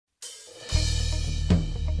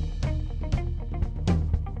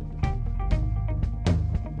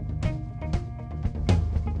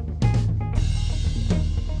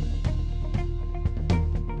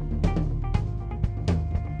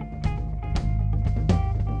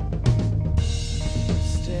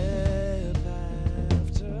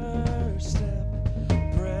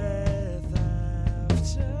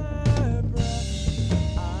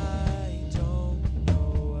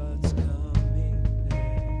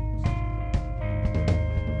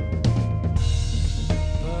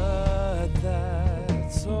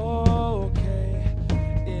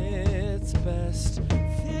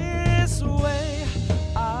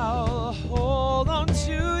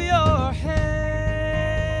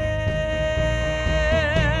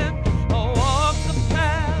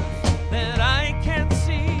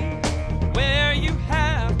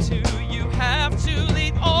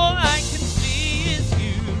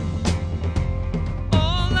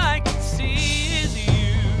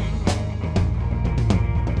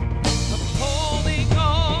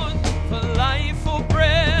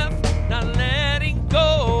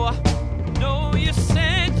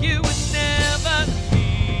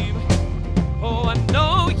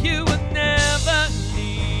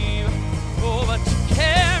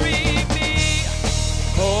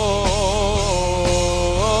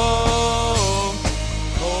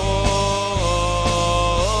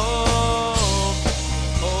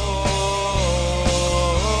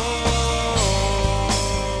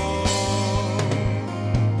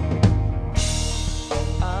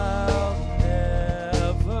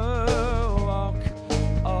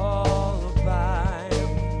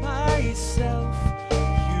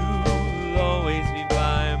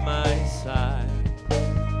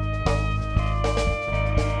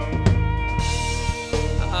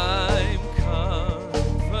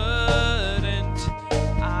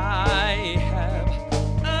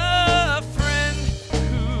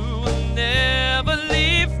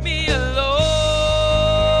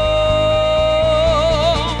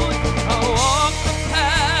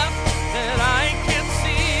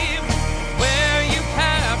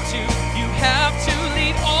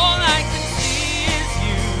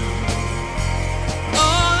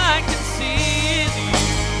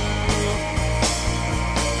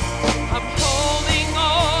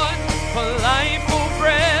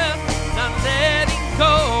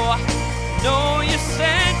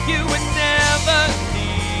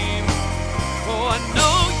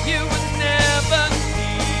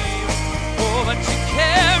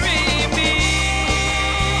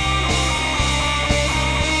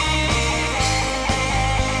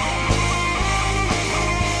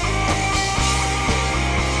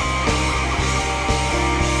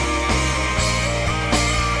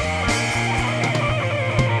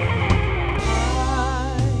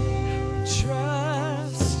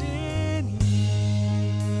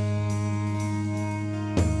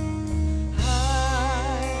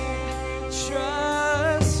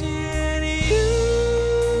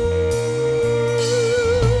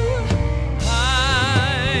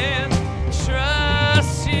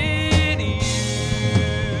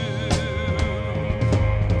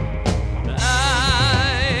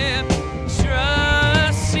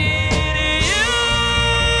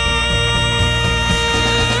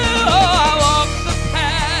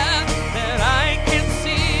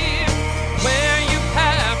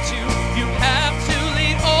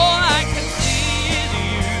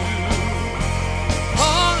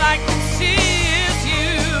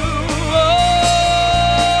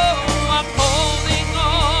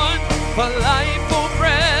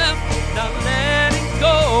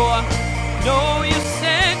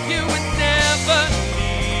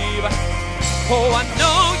Oh, I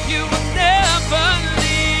know you will never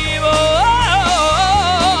leave. Oh,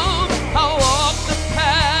 I'll walk the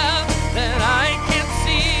path that I can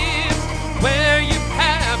see. Where you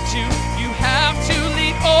have to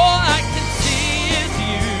lead. All I can see is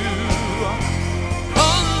you.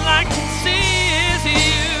 All I can see is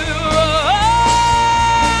you. Oh,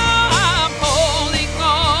 I'm holding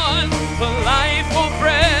on for life, for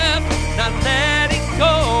breath, not letting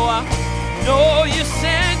go. I know you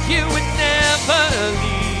said you would never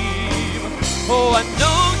leave. Oh, I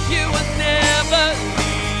know you will never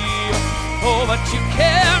leave. Oh, but you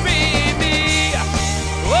carry